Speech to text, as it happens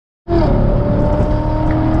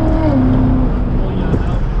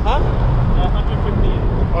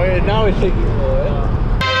my thinking, boy.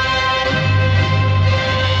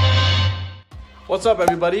 What's up,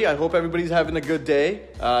 everybody? I hope everybody's having a good day.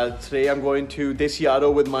 Today I'm going to Desi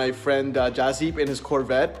Auto with my friend Jazip in his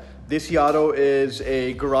Corvette. Desi Auto is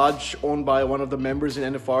a garage owned by one of the members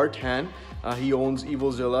in Nfr, Tan. He owns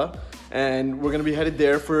Evilzilla. And we're gonna be headed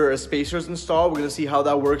there for a spacers install. We're gonna see how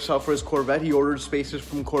that works out for his Corvette. He ordered spacers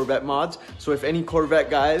from Corvette Mods. So if any Corvette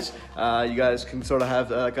guys, you guys can sort of have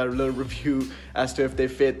got a little review as to if they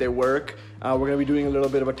fit, they work. We're gonna be doing a little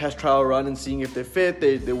bit of a test trial run and seeing if they fit,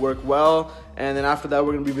 they work well. And then after that,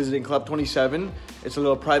 we're gonna be visiting Club 27. It's a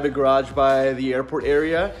little private garage by the airport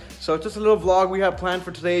area. So it's just a little vlog we have planned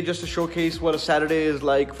for today, just to showcase what a Saturday is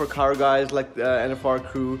like for car guys like the Nfr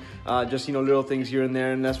crew. Just, you know, little things here and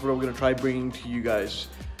there, and that's what we're gonna try bringing to you guys.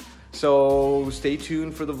 So stay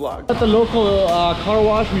tuned for the vlog. At the local car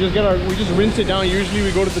wash, we just rinse it down. Usually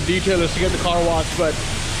we go to the detailers to get the car washed, but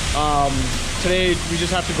today we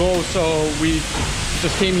just have to go, so we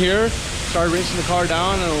just came here, started rinsing the car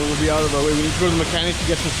down, and we'll be out of our way. We need to go to the mechanic to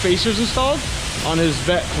get some spacers installed on his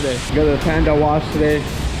Vette today. We got the Panda wash today.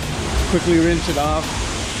 Quickly rinse it off.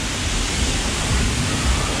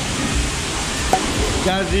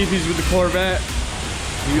 Jazzy, he's with the Corvette.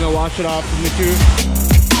 He's gonna wash it off from the tube.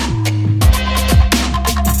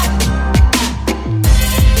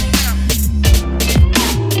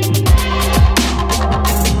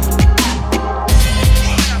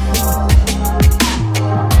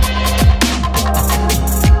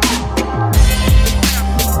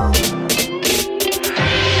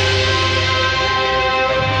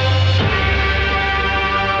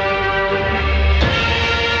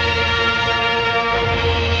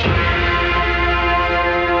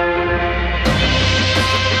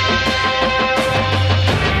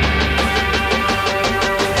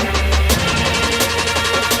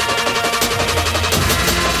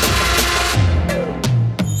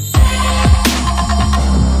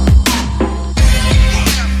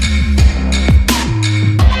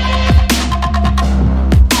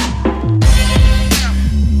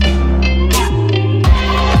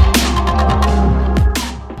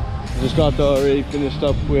 Got the already finished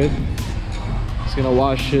up with. He's gonna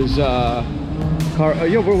wash his car.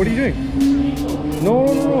 Yo, bro, what are you doing? No.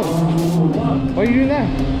 Why are you doing that?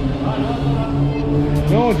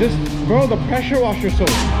 No, just, bro, the pressure washer soap.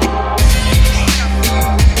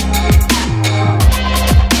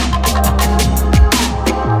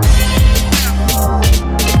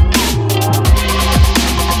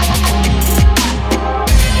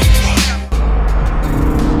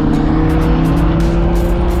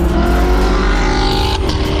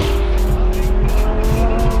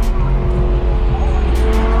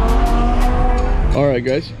 Alright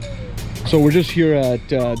guys, so we're just here at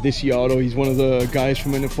Desi Auto. He's one of the guys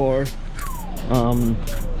from Nfr.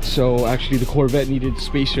 So actually the Corvette needed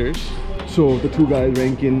spacers, so the two guys,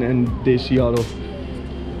 Rankin and Desi Auto.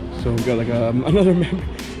 So we got like another member,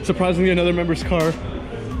 surprisingly another member's car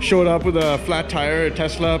showed up with a flat tire, a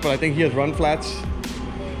Tesla, but I think he has run flats.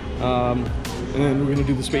 And then we're gonna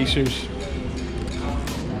do the spacers.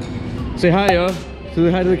 Say hi, yo. Say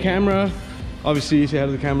hi to the camera. Obviously, say hi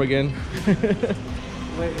to the camera again.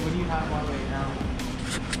 Wait, what do you have on right now?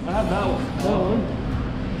 I have that one. That one.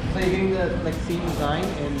 So you're getting the like same design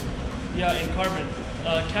and yeah, in carbon,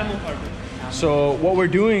 camel carbon. So what we're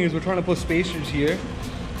doing is we're trying to put spacers here,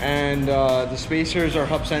 and the spacers are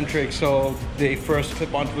hub centric, so they first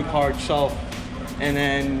clip onto the car itself, and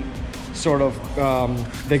then sort of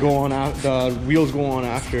they go on out. The wheels go on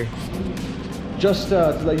after. Just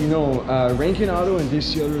to let you know, Rankin Auto and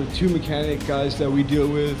Desi Auto are the two mechanic guys that we deal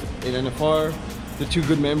with in Nfr. The two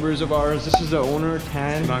good members of ours. This is the owner,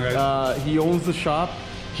 Tan. He owns the shop.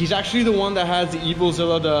 He's actually the one that has the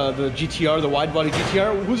Evilzilla, the GTR, the wide body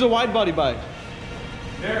GTR. Who's a wide body by?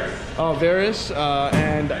 Varus. Oh, Varus.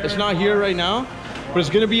 And it's not here right now, but it's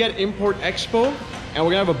gonna be at Import Expo, and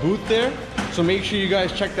we're gonna have a booth there. So make sure you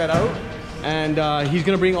guys check that out. And he's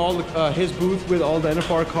gonna bring all his booth with all the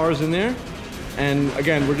Nfr cars in there. And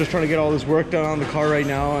again, we're just trying to get all this work done on the car right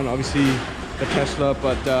now, and obviously the Tesla,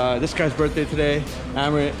 but this guy's birthday today,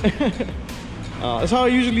 Amrit. That's how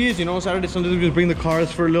it usually is, you know, Saturday, Sunday, we just bring the cars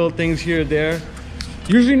for little things here and there.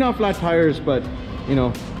 Usually not flat tires, but, you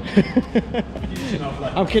know.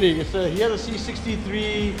 I'm kidding, he has a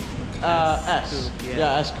C63 S.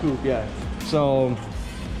 Yeah, S Coupe, yeah. So,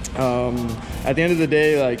 at the end of the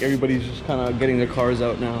day, like, everybody's just kind of getting their cars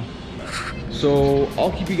out now. So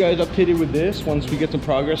I'll keep you guys updated with this once we get some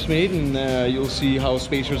progress made, and you'll see how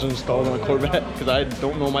spacers are installed on a Corvette, because I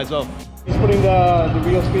don't know myself. He's putting the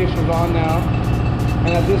real spacers on now, and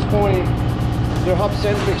at this point they're hub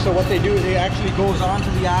centric, so what they do is it actually goes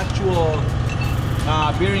onto the actual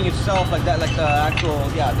bearing itself like that, like the actual,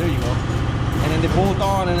 yeah, there you go. And then they bolt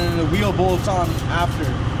on, and then the wheel bolts on after.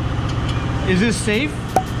 Is this safe?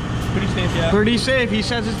 Pretty safe, yeah. Pretty safe. He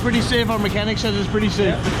says it's pretty safe. Our mechanic says it's pretty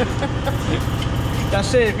safe. Yeah. That's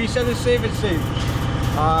safe. He says it's safe, it's safe.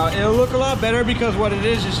 It'll look a lot better because what it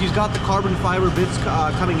is he's got the carbon fiber bits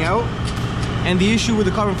coming out. And the issue with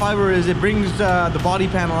the carbon fiber is it brings the body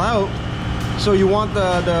panel out. So you want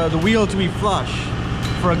the wheel to be flush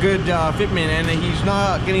for a good fitment. And he's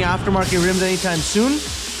not getting aftermarket rims anytime soon.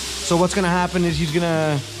 So what's gonna happen is he's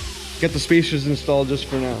gonna get the spacers installed just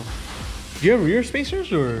for now. Do you have rear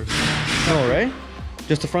spacers or? No, right?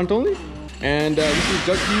 Just the front only? And this is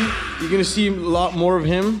Ducky. You're gonna see a lot more of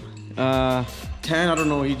him. Tan, I don't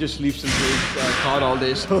know, he just sleeps in his cot all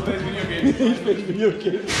day, so. He plays video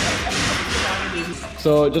games.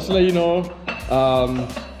 So just to let you know,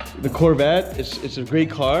 the Corvette, it's a great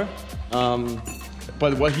car.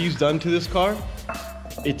 But what he's done to this car,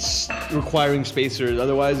 it's requiring spacers.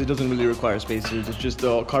 Otherwise, it doesn't really require spacers. It's just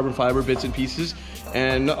the carbon fiber bits and pieces.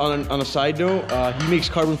 And on a side note, he makes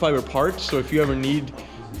carbon fiber parts. So if you ever need,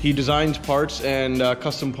 he designs parts and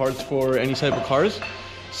custom parts for any type of cars.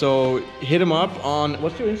 So hit him up on,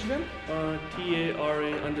 what's your Instagram?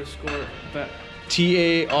 TARA_vet.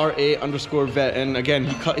 TARA_vet. And again,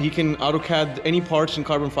 he can AutoCAD any parts in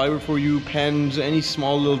carbon fiber for you, pens, any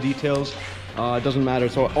small little details. It doesn't matter.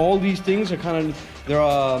 So all these things are kind of, they're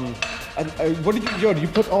what did you, Joe, you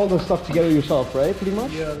put all the stuff together yourself, right? Pretty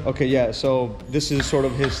much? Yeah. Okay, yeah. So this is sort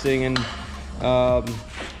of his thing, and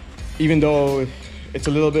even though it's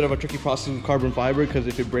a little bit of a tricky process with carbon fiber, because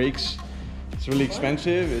if it breaks, it's really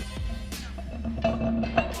expensive.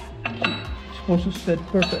 Also said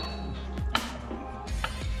perfect.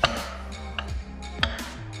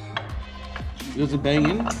 Does it bang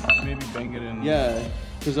in? Maybe bang it in. Yeah,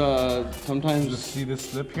 because sometimes. Just see this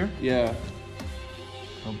slip here? Yeah.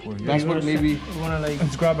 Oh boy. That's what maybe. You wanna like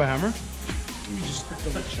Let's grab a hammer.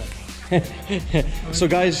 So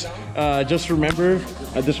guys, just remember,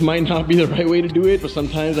 this might not be the right way to do it, but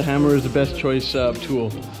sometimes a hammer is the best choice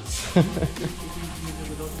tool.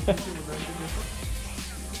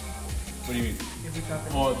 What do you mean?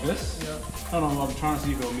 Oh, this? Yeah. No, I'm trying to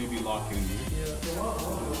see if it'll maybe lock in here.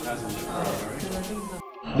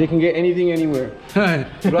 They can get anything anywhere.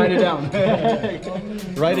 Write it down.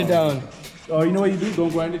 Write it down. Oh, you know what you do? Don't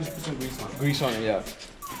grind it, just put some grease on it. Grease on it, yeah.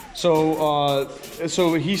 So,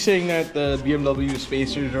 so he's saying that the BMW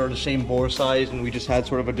spacers are the same bore size, and we just had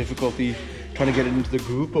sort of a difficulty trying to get it into the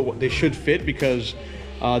groove, but they should fit because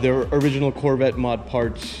they're original Corvette mod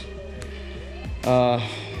parts.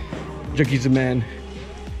 Jucky's the man.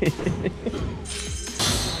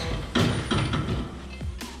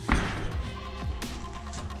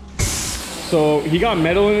 So he got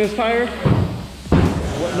metal in his tire.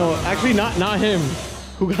 What? No, actually not him.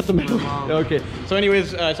 Who got the metal? Okay. So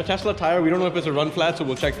anyways, it's a Tesla tire. We don't know if it's a run flat, so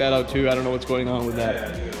we'll check that out too. I don't know what's going on with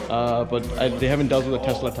that. But they haven't dealt with a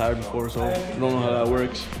Tesla tire before, so I don't know how that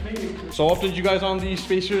works. So I'll update you guys on the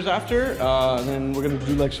spacers after. And then we're gonna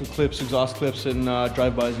do like some clips, exhaust clips, and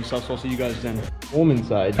drive-bys and stuff. So I'll see you guys then. Foam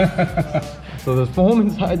inside. So there's foam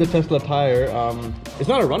inside the Tesla tire. It's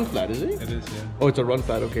not a run flat, is it? It is, yeah. Oh, it's a run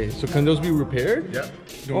flat. Okay. So can those be repaired? Yeah.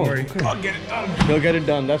 Don't worry. Okay. I'll get it done. He'll get it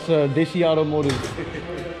done. That's Desi Automotive.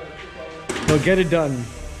 He'll get it done.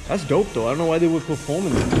 That's dope though. I don't know why they would put foam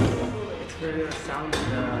in there. it's for the sound.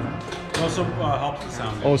 It also helps the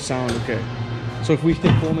sound. Oh, sound. Okay. So if we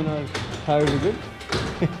stick foam in our tires, we're good?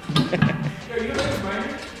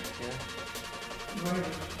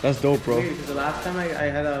 That's dope, bro. Because the last time I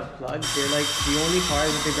had a plug, they're like the only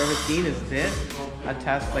cars that they've ever seen is this, a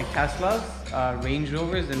like Teslas, Range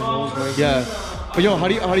Rovers, and Rolls Royces. Yeah. But yo, how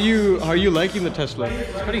are you liking the Tesla?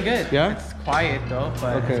 It's pretty good. Yeah? It's quiet though,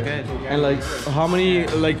 but Okay. it's good. And like, how many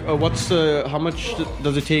how much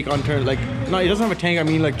does it take on turn? Like, no, it doesn't have a tank. I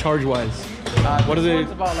mean, like charge-wise. What this is it?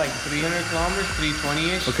 one's about like 300 kilometers,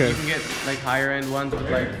 320-ish. Okay. You can get like higher end ones with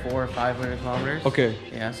like 400 or 500 kilometers. Okay.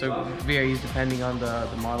 Yeah, so it varies depending on the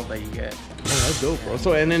model that you get. Oh, that's dope, bro.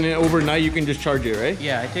 So and then overnight you can just charge it, right?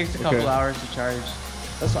 Yeah, it takes a couple hours to charge.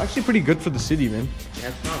 That's actually pretty good for the city, man. Yeah,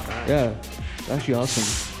 it's not bad. Yeah, it's actually awesome.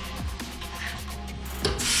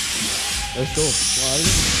 That's dope. Wow,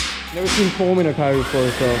 I've never seen foam in a car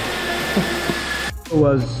before, so.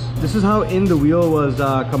 This is how in the wheel was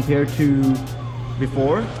compared to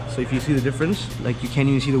before. So if you see the difference, like you can't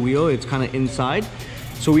even see the wheel, it's kind of inside.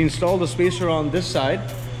 So we installed the spacer on this side,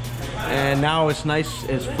 and now it's nice,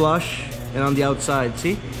 it's flush, and on the outside,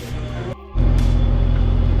 see?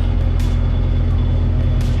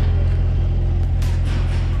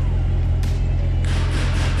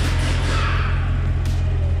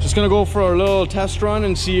 Just gonna go for a little test run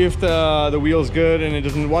and see if the wheel's good and it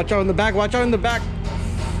doesn't. Watch out in the back. Watch out in the back.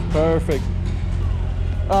 Perfect.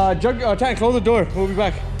 Tank, close the door. We'll be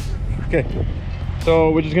back. Okay.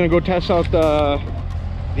 So we're just gonna go test out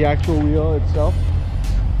the actual wheel itself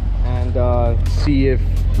and see if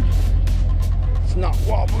it's not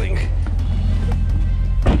wobbling.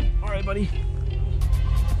 All right, buddy.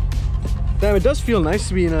 Damn, it does feel nice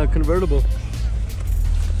to be in a convertible.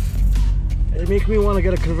 It makes me want to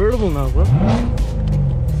get a convertible now, bro.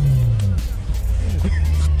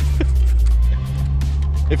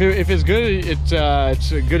 If it's good,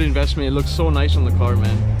 it's a good investment. It looks so nice on the car,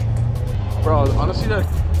 man. Bro, honestly, the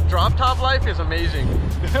drop top life is amazing.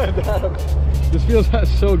 This feels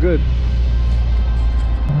so good.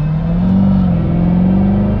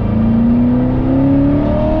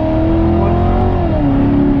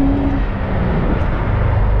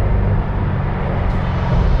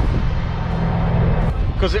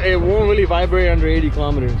 Because it won't really vibrate under 80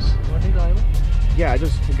 kilometers. Yeah,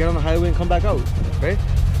 just get on the highway and come back out, right?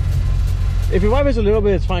 If it vibrates a little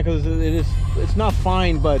bit, it's fine because it's not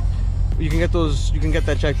fine, but you can get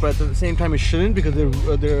that checked. But at the same time, it shouldn't because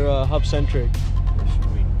they're hub centric.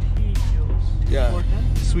 Yeah,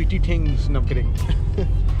 sweetie things. No, I'm kidding.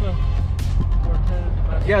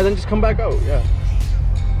 Yeah, then just come back out. Yeah.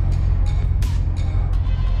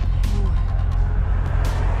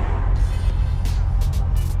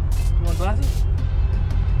 Glasses?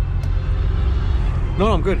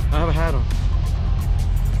 No, I'm good. I have a hat on.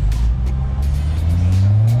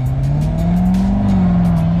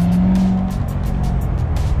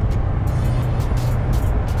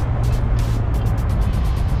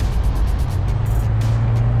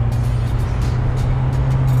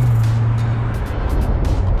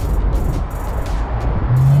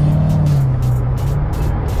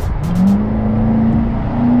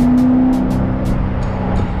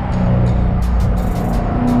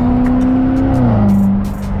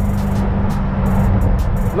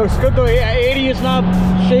 Looks good though. 80 is not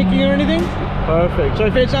shaking or anything? Perfect. So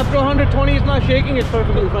if it's up to 120, it's not shaking, it's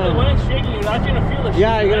perfectly fine. When it's shaking, you're actually gonna feel it.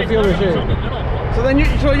 Yeah, you're gonna feel the shake. So then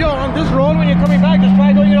yo, on this road when you're coming back, just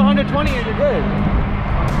try going at 120 and you're good.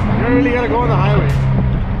 You don't really gotta go on the highway.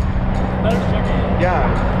 Better to check it. Yeah.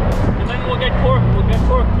 And then we'll get torque too then.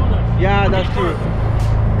 Yeah, that's true.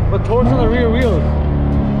 But torque's on the rear wheels.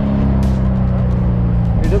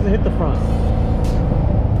 It doesn't hit the front.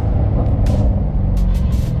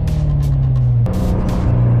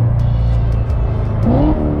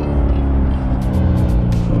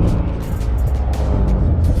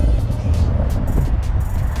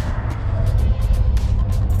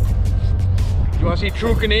 You want to see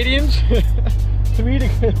true Canadians? 3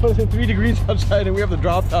 degrees outside and we have the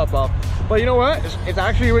drop top off. But you know what? It's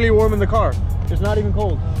actually really warm in the car. It's not even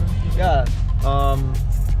cold. Yeah.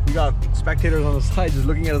 We got spectators on the side just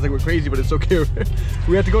looking at us like we're crazy, but it's okay.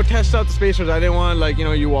 We had to go test out the spacers. I didn't want, like, you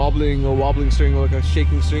know, you wobbling steering wheel, like a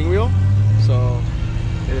shaking steering wheel. So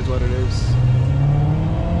it is what it is.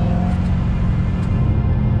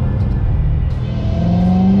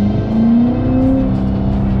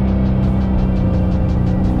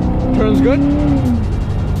 Turns good?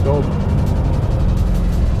 Dope.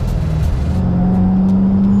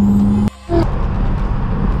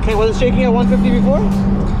 Okay, was it shaking at 150 before? No.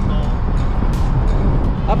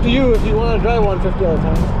 Up to you if you want to drive 150 all the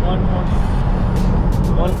time.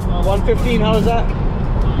 115, how is that?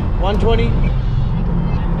 120?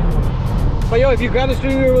 But yo, if you grab the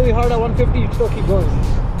steering wheel really hard at 150, you still keep going.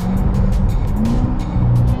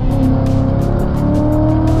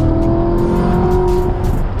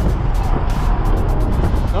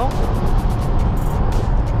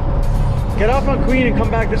 Get off on Queen and come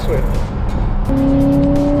back this way.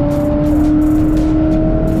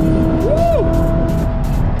 Woo!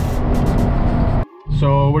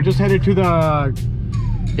 So we're just headed to the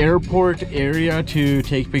airport area to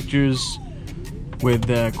take pictures with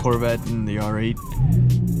the Corvette and the R8.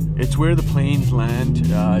 It's where the planes land.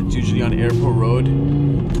 It's usually on Airport Road.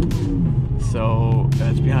 So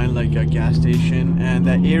it's behind like a gas station, and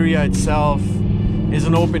that area itself is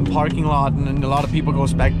an open parking lot, and a lot of people go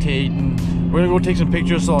spectate, and we're gonna go take some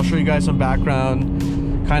pictures, so I'll show you guys some background,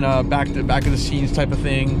 kind of back of the scenes type of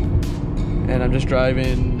thing. And I'm just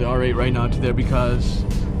driving the R8 right now to there because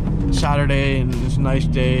it's Saturday and it's a nice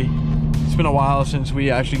day. It's been a while since we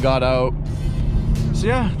actually got out. So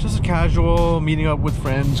yeah, just a casual meeting up with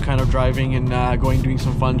friends, kind of driving and doing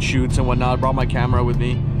some fun shoots and whatnot. Brought my camera with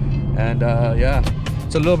me, and yeah,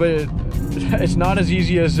 it's a little bit, it's not as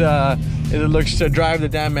easy as it looks to drive the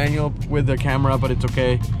damn manual with the camera, but it's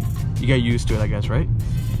okay. You get used to it, I guess, right?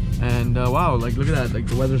 And wow, like look at that, like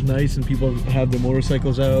the weather's nice and people have their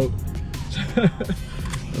motorcycles out.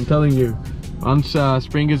 I'm telling you, once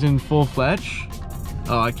spring is in full fledged,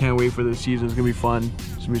 oh, I can't wait for this season. It's gonna be fun.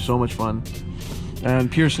 It's gonna be so much fun.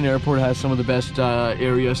 And Pearson Airport has some of the best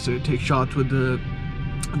areas to take shots with the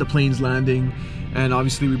planes landing. And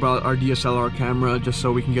obviously we brought our DSLR camera just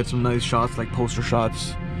so we can get some nice shots, like poster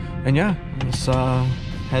shots. And yeah, let's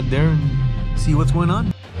head there and see what's going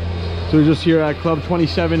on. So we're just here at Club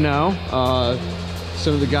 27 now.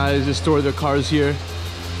 Some of the guys just store their cars here.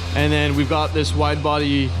 And then we've got this wide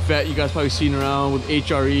body Vette you guys probably seen around with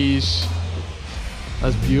HREs.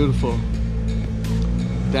 That's beautiful.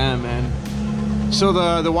 Damn, man. So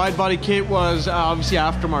the wide body kit was obviously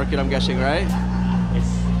aftermarket, I'm guessing, right?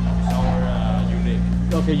 It's our unique.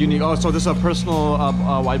 Okay, unique. Oh, so this is a personal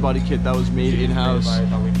wide body kit that was made in-house.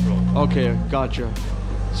 Okay, gotcha.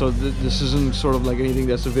 So this isn't sort of like anything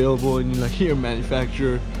that's available in like your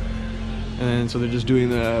manufacturer. And so they're just doing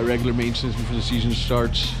the regular maintenance before the season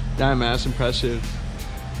starts. Damn, man, that's impressive.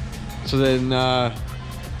 So then,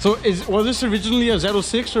 was this originally a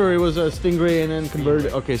Z06 or it was a Stingray and then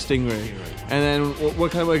converted? Okay, Stingray. And then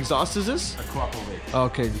what kind of exhaust is this? A crop of it.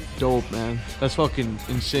 Okay, dope, man. That's fucking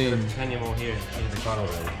insane. There's plenty more here in the car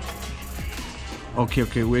already.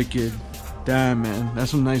 Okay, wicked. Damn, man,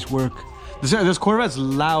 that's some nice work. This Corvette's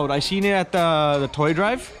loud. I seen it at the toy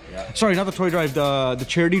drive. Yeah. Sorry, not the toy drive, the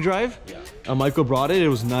charity drive. Yeah. Michael brought it. It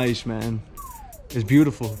was nice, man. It's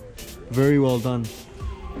beautiful. Very well done.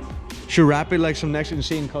 Should wrap it like some next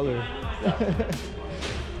insane color.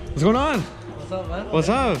 What's going on? What's up, man? What's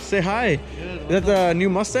up? Say hi. Good, is that the new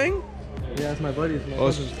Mustang? Yeah, it's my buddy's. Oh,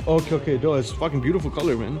 this is, okay. No, it's fucking beautiful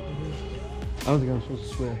color, man. I don't think I'm supposed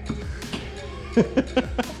to swear.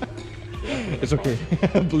 It's okay.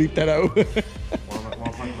 Bleep that out.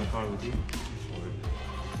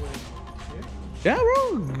 Yeah,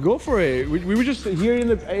 bro, go for it. We were just here in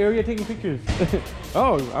the area taking pictures.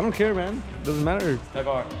 Oh, I don't care, man. Doesn't matter.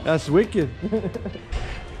 That's wicked.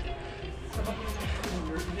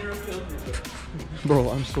 Bro,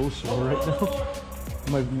 I'm so sore right now.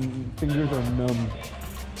 My fingers are numb.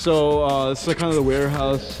 So this is like kind of the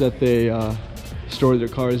warehouse that they store their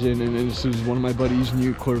cars in, and this is one of my buddy's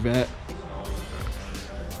new Corvette.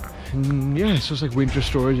 And yeah, so it's like winter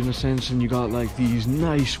storage in a sense, and you got like these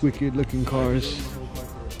nice, wicked looking cars.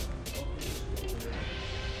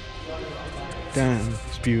 Damn,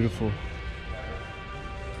 it's beautiful.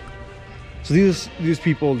 So these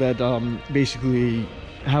people that basically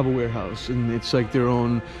have a warehouse, and it's like their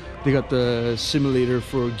own. They got the simulator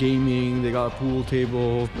for gaming. They got a pool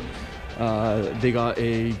table. They got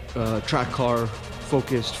a track car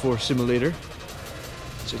focused for simulator.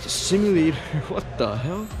 So it's a simulator. What the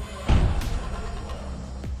hell?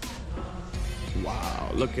 Wow,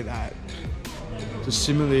 look at that. It's a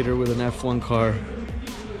simulator with an F1 car.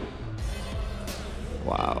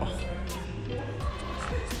 Wow.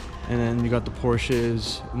 And then you got the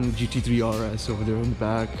Porsches and the GT3 RS over there in the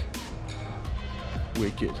back.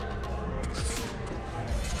 Wicked.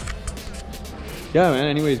 Yeah, man,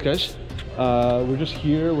 anyways, guys. We're just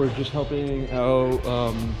here. We're just helping out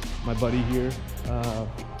my buddy here.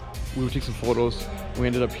 We would take some photos. We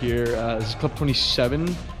ended up here. This is Club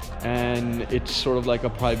 27. And it's sort of like a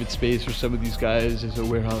private space for some of these guys. It's a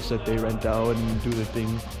warehouse that they rent out and do their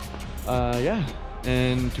thing. Yeah,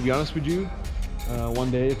 and to be honest with you,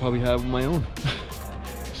 one day I'll probably have my own.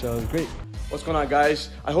 So it's great. What's going on, guys?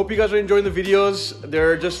 I hope you guys are enjoying the videos.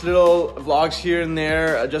 They're just little vlogs here and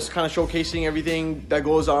there, just kind of showcasing everything that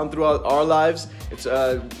goes on throughout our lives. It's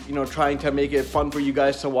you know, trying to make it fun for you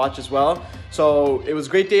guys to watch as well. So it was a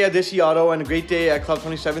great day at Desi Auto and a great day at Club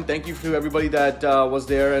 27. Thank you to everybody that was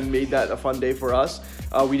there and made that a fun day for us.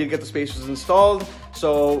 We did get the spacers installed.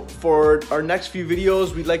 So for our next few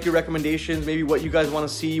videos, we'd like your recommendations, maybe what you guys want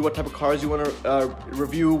to see, what type of cars you want to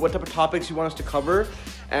review, what type of topics you want us to cover.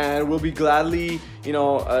 And we'll be gladly, you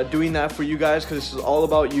know, doing that for you guys, because this is all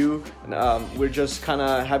about you. And we're just kind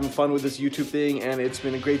of having fun with this YouTube thing, and it's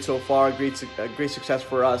been great so far, great success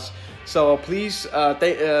for us. So please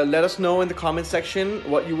let us know in the comment section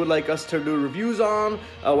what you would like us to do reviews on,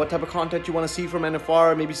 what type of content you want to see from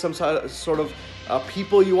NFR, maybe some sort of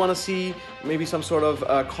people you want to see, maybe some sort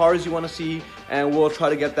of cars you want to see, and we'll try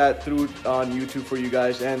to get that through on YouTube for you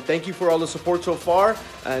guys. And thank you for all the support so far,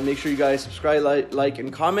 and make sure you guys subscribe, like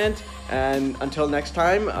and comment. And until next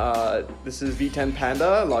time, this is V10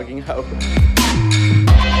 Panda logging out.